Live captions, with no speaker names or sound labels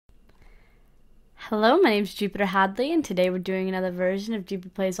Hello, my name's Jupiter Hadley, and today we're doing another version of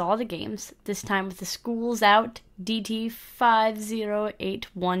Jupi Plays All the Games, this time with the School's Out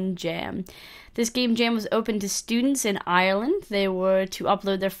DT5081 Jam. This game jam was open to students in Ireland. They were to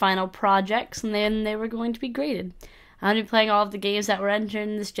upload their final projects, and then they were going to be graded. I'm going to be playing all of the games that were entered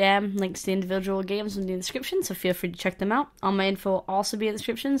in this jam. Links to the individual games will be in the description, so feel free to check them out. All my info will also be in the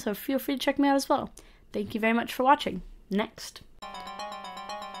description, so feel free to check me out as well. Thank you very much for watching. Next.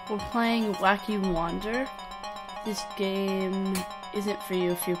 We're playing Wacky Wander. This game isn't for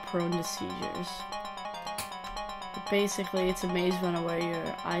you if you're prone to seizures. But basically, it's a maze runner where your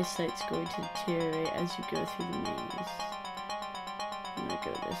eyesight's going to deteriorate as you go through the maze. I'm gonna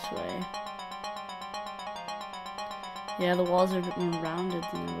go this way. Yeah, the walls are a bit more rounded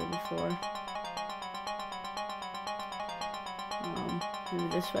than they were before. Maybe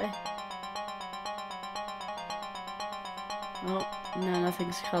this way? Oh, no,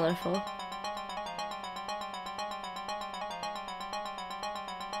 nothing's colorful.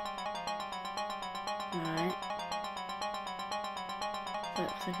 Alright. That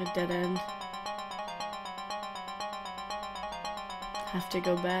looks like a dead end. Have to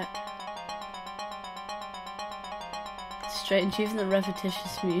go back. It's strange, even the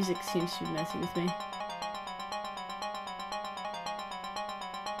repetitious music seems to be messing with me.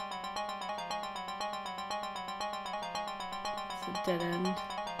 Dead end.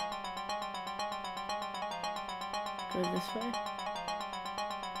 Go this way.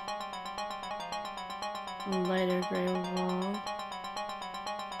 A lighter gray wall.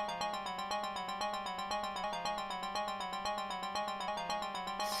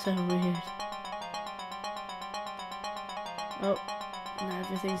 So weird. Oh, now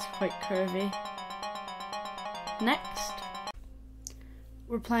everything's quite curvy. Next.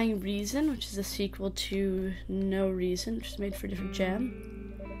 We're playing Reason, which is a sequel to No Reason, which is made for a different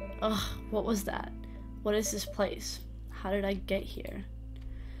jam. Ugh, what was that? What is this place? How did I get here?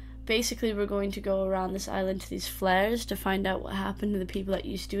 Basically, we're going to go around this island to these flares to find out what happened to the people that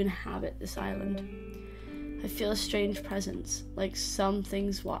used to inhabit this island. I feel a strange presence, like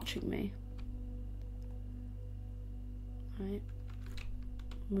something's watching me. Alright.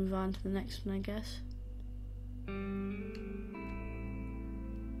 Move on to the next one, I guess.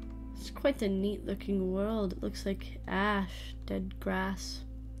 It's quite the neat looking world. It looks like ash, dead grass,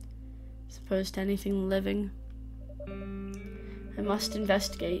 as opposed to anything living. I must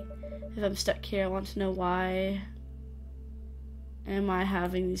investigate. If I'm stuck here, I want to know why am I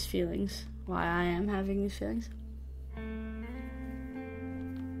having these feelings? Why I am having these feelings?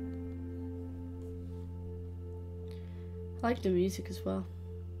 I like the music as well.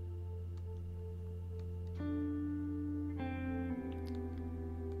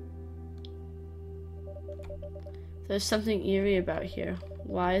 There's something eerie about here.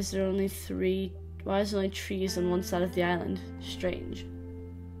 Why is there only trees on one side of the island? Strange.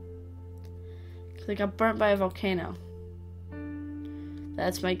 They got burnt by a volcano.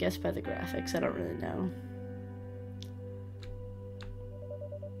 That's my guess by the graphics. I don't really know.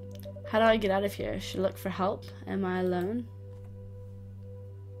 How do I get out of here? Should I look for help? Am I alone?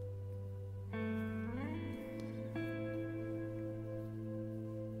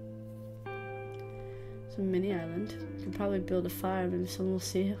 It's a mini island. You could probably build a fire, maybe someone will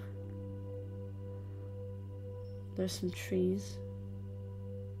see you. There's some trees.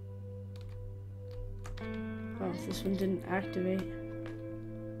 Oh, this one didn't activate.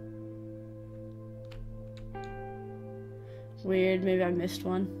 Weird, maybe I missed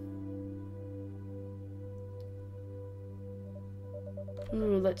one.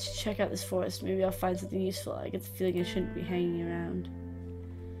 Ooh, let's check out this forest. Maybe I'll find something useful. I get the feeling I shouldn't be hanging around.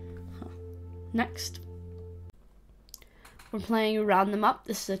 Huh. Next. We're playing Round Them Up.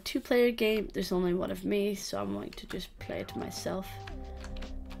 This is a 2-player game. There's only one of me, so I'm going to just play it to myself.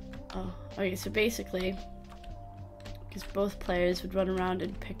 Oh, okay, so basically, because both players would run around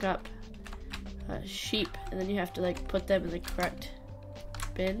and pick up sheep, and then you have to like put them in the correct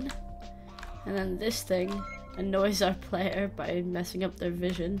bin. And then this thing annoys our player by messing up their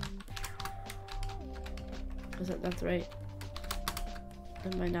vision. Was that not the right?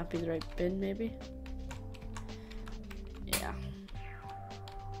 That might not be the right bin, maybe? Yeah.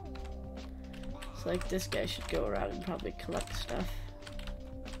 So like this guy should go around and probably collect stuff.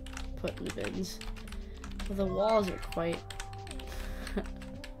 Put in the bins. Well, the walls are quite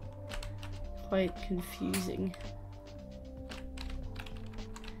confusing.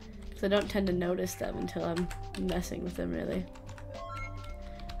 So I don't tend to notice them until I'm messing with them, really.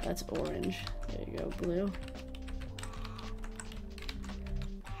 That's orange. There you go, blue.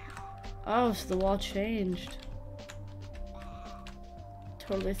 Oh, so the wall changed.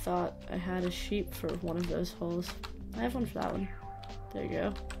 Totally thought I had a sheep for one of those holes. I have one for that one. There you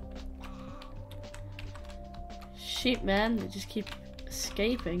go. Sheep, man, they just keep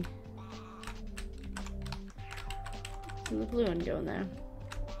escaping. So the blue one go in there.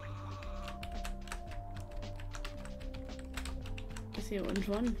 I see a orange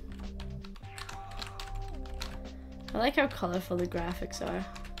one. I like how colorful the graphics are.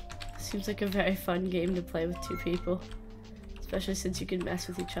 Seems like a very fun game to play with two people. Especially since you can mess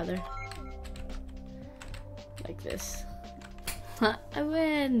with each other. Like this. I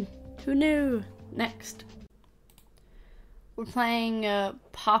win! Who knew? Next. We're playing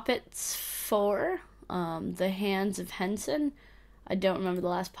Poppets 4. The Hands of Henson. I don't remember the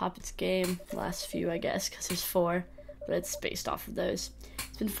last Poppets game. The last few, I guess, because there's 4. But it's based off of those.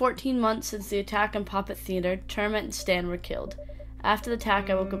 It's been 14 months since the attack on Poppet Theater. Termit and Stan were killed. After the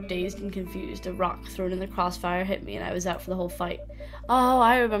attack, I woke up dazed and confused. A rock thrown in the crossfire hit me, and I was out for the whole fight. Oh,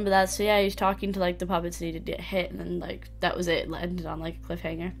 I remember that. So yeah, he was talking to, like, the puppets and he did get hit, and then, like, that was it. It ended on, like, a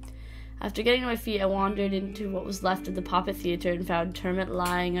cliffhanger. After getting to my feet, I wandered into what was left of the Poppet Theater and found Termit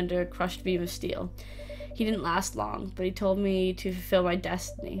lying under a crushed beam of steel. He didn't last long, but he told me to fulfill my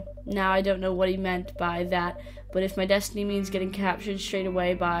destiny. Now I don't know what he meant by that, but if my destiny means getting captured straight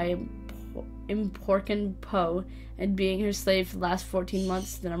away by Imporkin Poe and being her slave for the last 14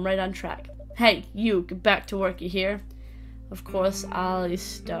 months, then I'm right on track. Hey, you, get back to work, you hear? Of course,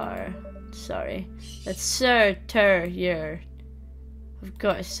 Alistar. Sorry. That's Sir Tur. Of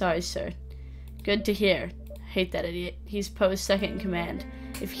course, sorry, sir. Good to hear. Hate that idiot. He's Poe's second in command.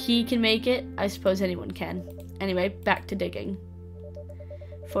 If he can make it, I suppose anyone can. Anyway, back to digging.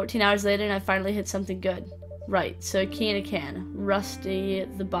 14 hours later, and I finally hit something good. Right, so a key and a can. Rusty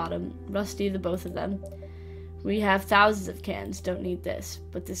the bottom. Rusty the both of them. We have thousands of cans, don't need this.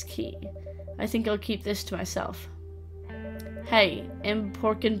 But this key. I think I'll keep this to myself. Hey,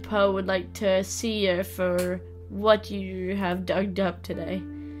 Imporkin Poe would like to see you for what you have dug up today.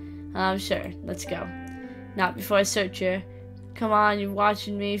 Sure, let's go. Not before I search you. Come on, you're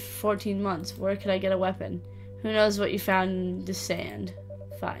watching me for 14 months. Where could I get a weapon? Who knows what you found in the sand?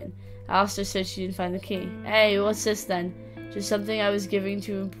 Fine. Alistair searched you and find the key. Hey, what's this then? Just something I was giving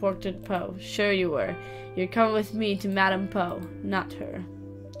to Important Poe. Sure you were. You're coming with me to Madame Poe, not her.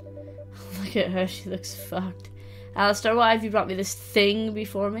 Look at her, she looks fucked. Alistair, why have you brought me this thing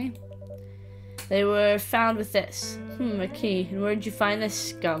before me? They were found with this. A key. And where did you find this,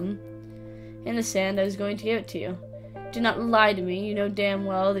 scum? In the sand. I was going to give it to you. Do not lie to me. You know damn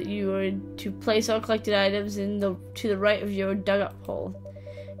well that you were to place all collected items to the right of your dug-up hole.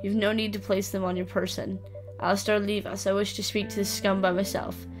 You've no need to place them on your person. Alistair, leave us. I wish to speak to this scum by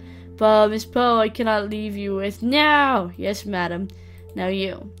myself. But, Miss Poe, I cannot leave you with... Now! Yes, madam. Now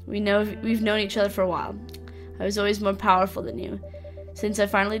you. We've known each other for a while. I was always more powerful than you. Since I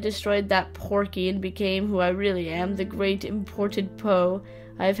finally destroyed that Porky and became who I really am, the great imported Poe,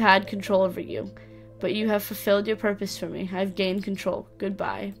 I have had control over you. But you have fulfilled your purpose for me. I have gained control.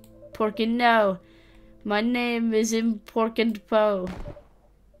 Goodbye. Porky, no! My name is Important Poe.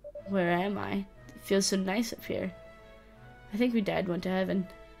 Where am I? It feels so nice up here. I think we died, went to heaven.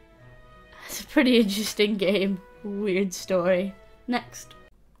 It's a pretty interesting game. Weird story. Next.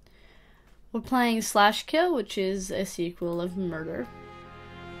 We're playing Slash Kill, which is a sequel of Murder.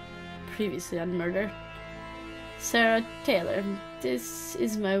 Previously on Murder. Sarah Taylor. This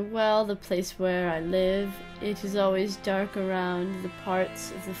is my well, the place where I live. It is always dark around the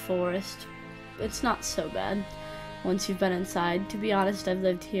parts of the forest. It's not so bad once you've been inside. To be honest, I've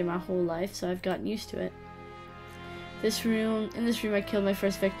lived here my whole life, so I've gotten used to it. In this room, I killed my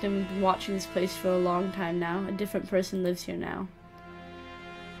first victim. I've been watching this place for a long time now. A different person lives here now.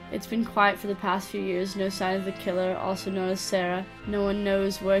 It's been quiet for the past few years. No sign of the killer, also known as Sarah. No one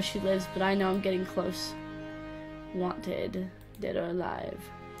knows where she lives, but I know I'm getting close. Wanted, dead or alive.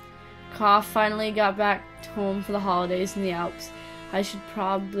 Cough finally got back home for the holidays in the Alps. I should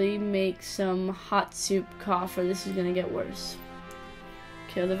probably make some hot soup cough, or this is gonna get worse.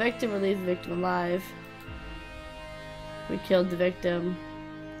 Kill the victim or leave the victim alive. We killed the victim.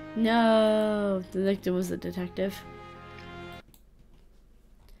 No! The victim was the detective.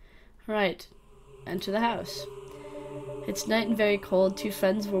 Right. Enter the house. It's night and very cold. Two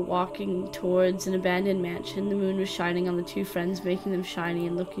friends were walking towards an abandoned mansion. The moon was shining on the two friends, making them shiny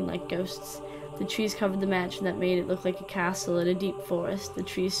and looking like ghosts. The trees covered the mansion that made it look like a castle in a deep forest. The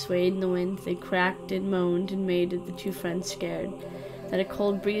trees swayed in the wind. They cracked and moaned and made the two friends scared. Then a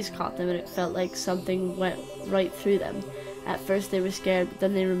cold breeze caught them, and it felt like something went right through them. At first they were scared, but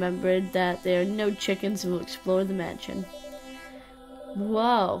then they remembered that there are no chickens and will explore the mansion.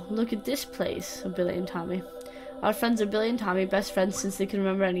 Whoa, look at this place, said Billy and Tommy. Our friends are Billy and Tommy, best friends since they can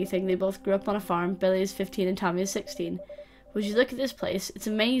remember anything. They both grew up on a farm. Billy is 15 and Tommy is 16. Would you look at this place? It's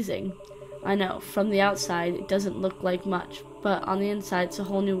amazing. I know, from the outside it doesn't look like much, but on the inside it's a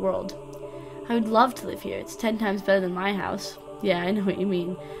whole new world. I would love to live here. It's 10 times better than my house. Yeah, I know what you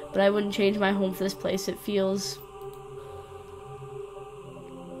mean, but I wouldn't change my home for this place. It feels...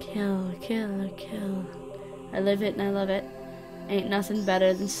 Kill, kill, kill. I live it and I love it. Ain't nothing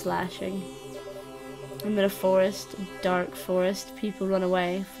better than slashing. I'm in a forest, a dark forest. People run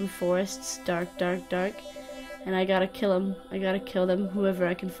away from forests, dark, dark, dark. And I gotta kill them. I gotta kill them, whoever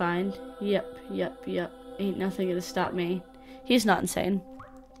I can find. Yep, yep, yep. Ain't nothing gonna stop me. He's not insane.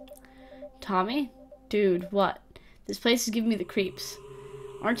 Tommy? Dude, what? This place is giving me the creeps.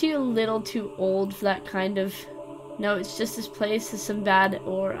 Aren't you a little too old for that kind of... No, it's just this place has some bad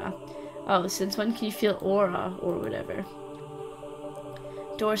aura. Oh, since when can you feel aura, or whatever?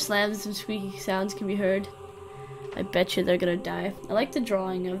 Door slams and some squeaky sounds can be heard. I bet you they're gonna die. I like the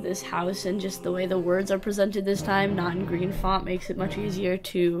drawing of this house and just the way the words are presented this time, not in green font, makes it much easier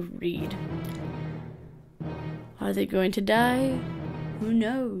to read. Are they going to die? Who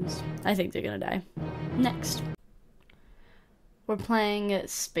knows? I think they're gonna die. Next. We're playing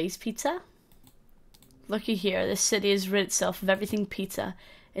Space Pizza. Looky here, this city has rid itself of everything pizza.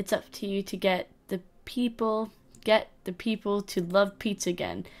 It's up to you to get the people to love pizza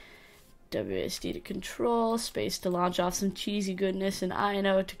again. WSD to control, space to launch off some cheesy goodness, and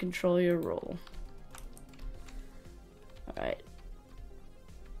INO to control your roll. Alright.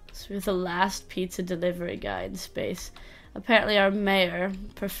 So we're the last pizza delivery guy in space. Apparently our mayor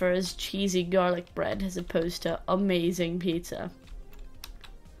prefers cheesy garlic bread as opposed to amazing pizza.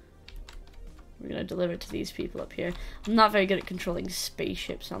 We're gonna deliver it to these people up here. I'm not very good at controlling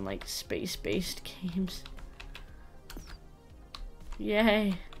spaceships on like space-based games.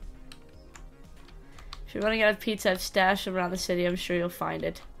 Yay. If you're running out of pizza, I've stashed them around the city. I'm sure you'll find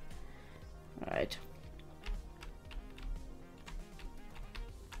it. Alright.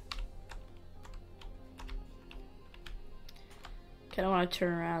 Kinda wanna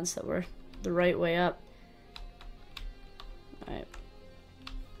turn around so that we're the right way up. Alright.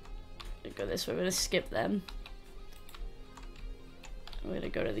 Go this way. We're gonna skip them. We're gonna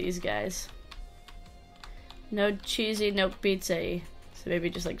go to these guys. No cheesy, no pizza. So maybe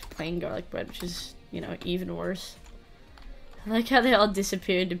just like plain garlic bread, which is, you know, even worse. I like how they all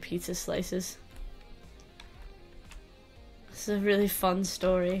disappeared into pizza slices. This is a really fun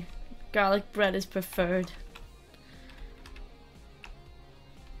story. Garlic bread is preferred.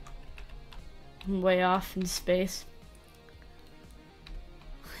 I'm way off in space.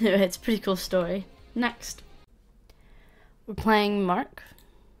 It's a pretty cool story. Next. We're playing Mark.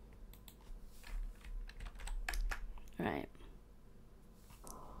 Right.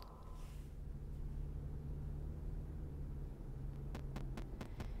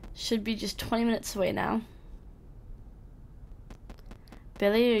 Should be just 20 minutes away now.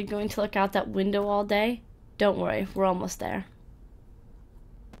 Billy, are you going to look out that window all day? Don't worry, we're almost there.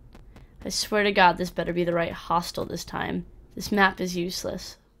 I swear to God, this better be the right hostel this time. This map is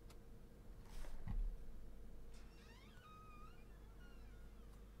useless.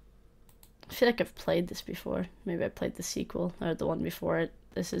 I feel like I've played this before. Maybe I played the sequel, or the one before it.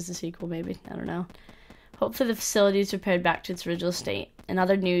 This is the sequel, maybe. I don't know. Hopefully the facility is repaired back to its original state. In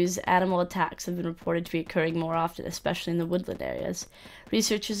other news, animal attacks have been reported to be occurring more often, especially in the woodland areas.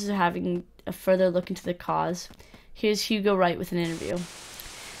 Researchers are having a further look into the cause. Here's Hugo Wright with an interview.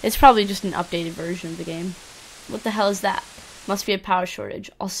 It's probably just an updated version of the game. What the hell is that? Must be a power shortage.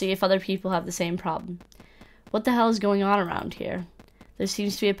 I'll see if other people have the same problem. What the hell is going on around here? There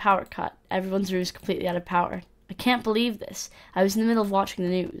seems to be a power cut. Everyone's room is completely out of power. I can't believe this. I was in the middle of watching the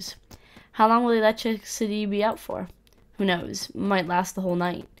news. How long will the electricity be out for? Who knows? Might last the whole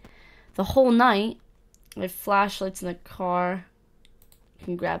night. The whole night? We have flashlights in the car. You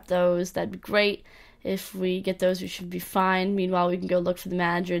can grab those. That'd be great. If we get those, we should be fine. Meanwhile, we can go look for the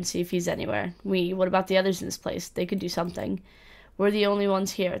manager and see if he's anywhere. What about the others in this place? They could do something. We're the only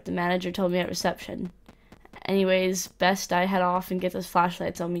ones here. The manager told me at reception. Anyways, best I head off and get those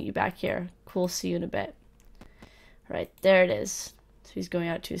flashlights. I'll meet you back here. Cool, see you in a bit. Right, there it is. So he's going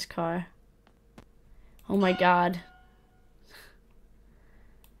out to his car. Oh my God.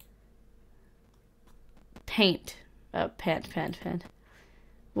 Pant.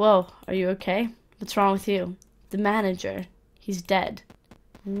 Whoa, are you okay? What's wrong with you? The manager. He's dead.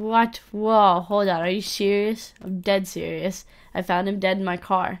 What? Whoa, hold on. Are you serious? I'm dead serious. I found him dead in my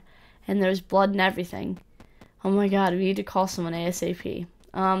car. And there's blood and everything. Oh my God, we need to call someone ASAP.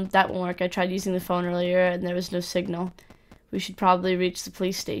 That won't work. I tried using the phone earlier and there was no signal. We should probably reach the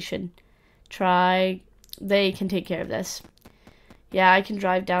police station. Try They can take care of this. Yeah, I can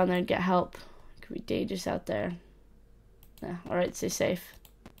drive down there and get help. It could be dangerous out there. Alright, stay safe.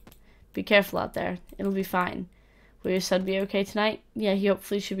 Be careful out there. It'll be fine. Will your son be okay tonight? Yeah, he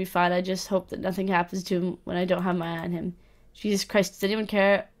hopefully should be fine. I just hope that nothing happens to him when I don't have my eye on him. Jesus Christ, does anyone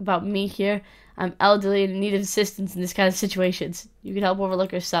care about me here? I'm elderly and in need of assistance in this kind of situations. You can help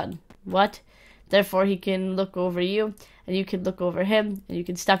overlook your son. What? Therefore, he can look over you, and you can look over him, and you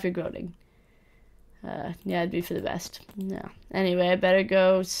can stop your groaning. Yeah, it'd be for the best. No. Anyway, I better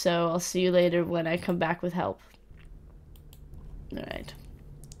go, so I'll see you later when I come back with help. Alright.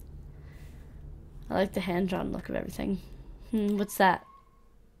 I like the hand-drawn look of everything. What's that?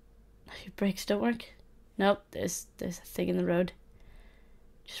 Your brakes don't work? Nope, there's a thing in the road.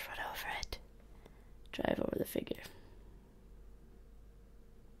 Just run over it. Drive over the figure.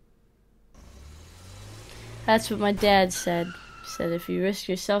 That's what my dad said. He said if you risk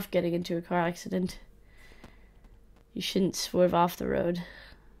yourself getting into a car accident, you shouldn't swerve off the road.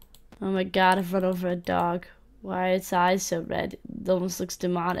 Oh my god, I've run over a dog. Why are its eyes so red? It almost looks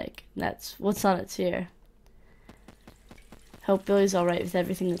demonic. That's what's on its ear. Hope Billy's alright with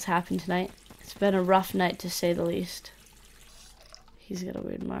everything that's happened tonight. It's been a rough night to say the least. He's got a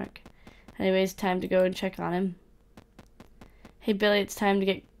weird mark. Anyways, time to go and check on him. Hey Billy, it's time to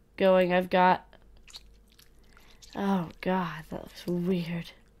get going. I've got... Oh god, that looks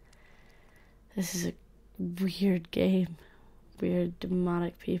weird. This is a weird game. Weird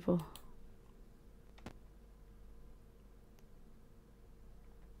demonic people.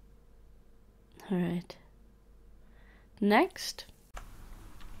 Alright. Next,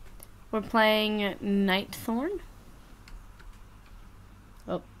 we're playing Nightthorn.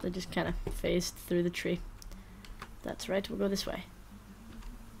 Oh, they just kind of phased through the tree. That's right, we'll go this way.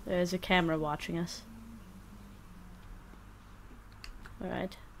 There's a camera watching us.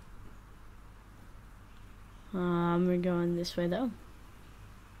 Alright. We're going this way though.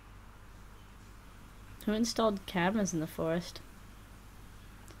 Who installed cameras in the forest?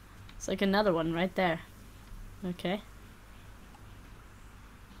 It's like another one right there. Okay.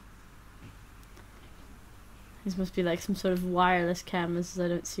 These must be like some sort of wireless cameras, as I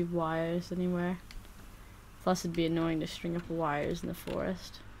don't see wires anywhere. Plus it'd be annoying to string up wires in the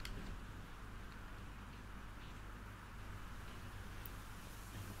forest.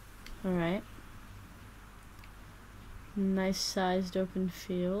 Alright. Nice sized open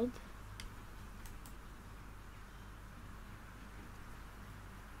field.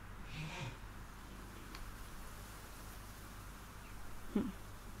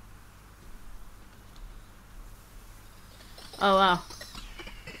 Oh wow.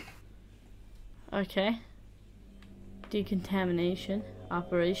 Okay. Decontamination.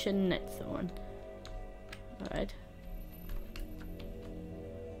 Operation Nightthorn. Alright.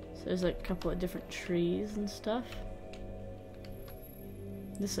 So there's like a couple of different trees and stuff.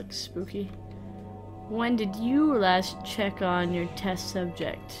 This looks spooky. When did you last check on your test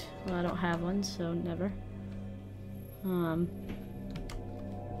subject? Well, I don't have one, so never.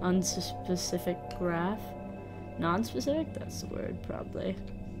 Unspecific graph. Non-specific? That's the word, probably.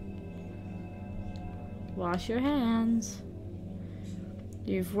 Wash your hands.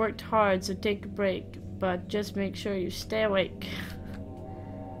 You've worked hard, so take a break, but just make sure you stay awake.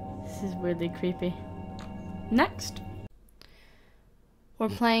 This is weirdly creepy. Next, we're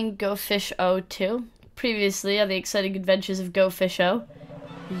playing Go Fish O 2. Previously, on the exciting adventures of Go Fish O,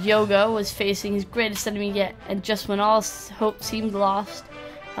 Yogo was facing his greatest enemy yet, and just when all hope seemed lost,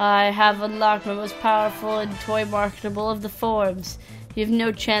 I have unlocked my most powerful and toy marketable of the forms. You have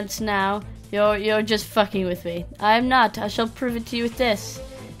no chance now. You're just fucking with me. I am not. I shall prove it to you with this.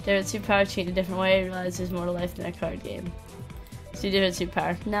 Different superpower, cheat in a different way. I realize there's more to life than a card game. See different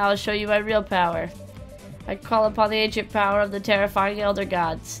superpower. Now I'll show you my real power. I call upon the ancient power of the terrifying elder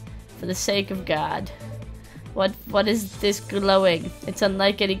gods. For the sake of God. What is this glowing? It's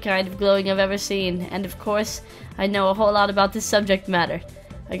unlike any kind of glowing I've ever seen. And of course, I know a whole lot about this subject matter.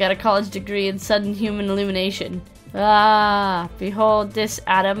 I got a college degree in sudden human illumination. Ah, behold this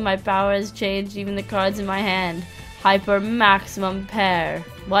atom, my power has changed even the cards in my hand. Hyper maximum pair.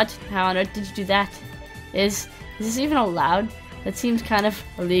 What? How on earth did you do that? Is this even allowed? That seems kind of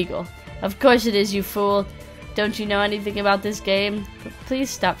illegal. Of course it is, you fool. Don't you know anything about this game? Please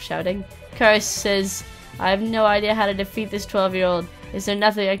stop shouting. Curse says, I have no idea how to defeat this 12-year-old. Is there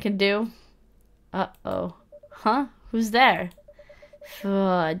nothing I can do? Uh-oh. Huh? Who's there?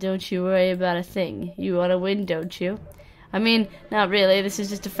 Oh, don't you worry about a thing. You want to win, don't you? I mean, not really. This is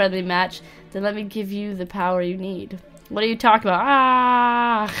just a friendly match. Then let me give you the power you need. What are you talking about?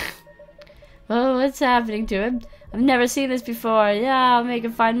 Ah! Oh, what's happening to him? I've never seen this before. Yeah, I'll make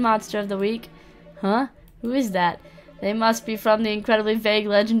a fine monster of the week. Huh? Who is that? They must be from the incredibly vague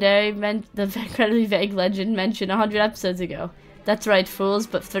legend mentioned 100 episodes ago. That's right, fools,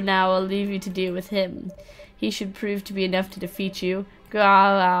 but for now I'll leave you to deal with him. He should prove to be enough to defeat you.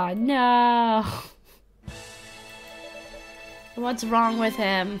 Ah, no! What's wrong with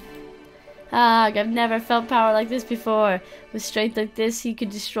him? I've never felt power like this before. With strength like this, he could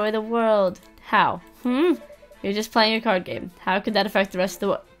destroy the world. How? You're just playing a card game. How could that affect the rest of the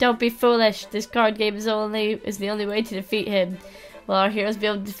world? Don't be foolish. This card game is the only way to defeat him. Will our heroes be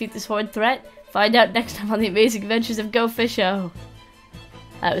able to defeat this horrid threat? Find out next time on the Amazing Adventures of Go Fisho.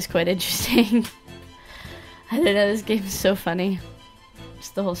 That was quite interesting. I don't know, this game is so funny.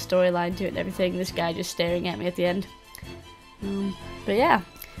 Just the whole storyline to it and everything. This guy just staring at me at the end. But yeah,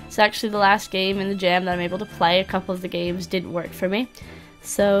 it's actually the last game in the jam that I'm able to play. A couple of the games didn't work for me.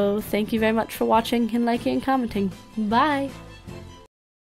 So thank you very much for watching and liking and commenting. Bye!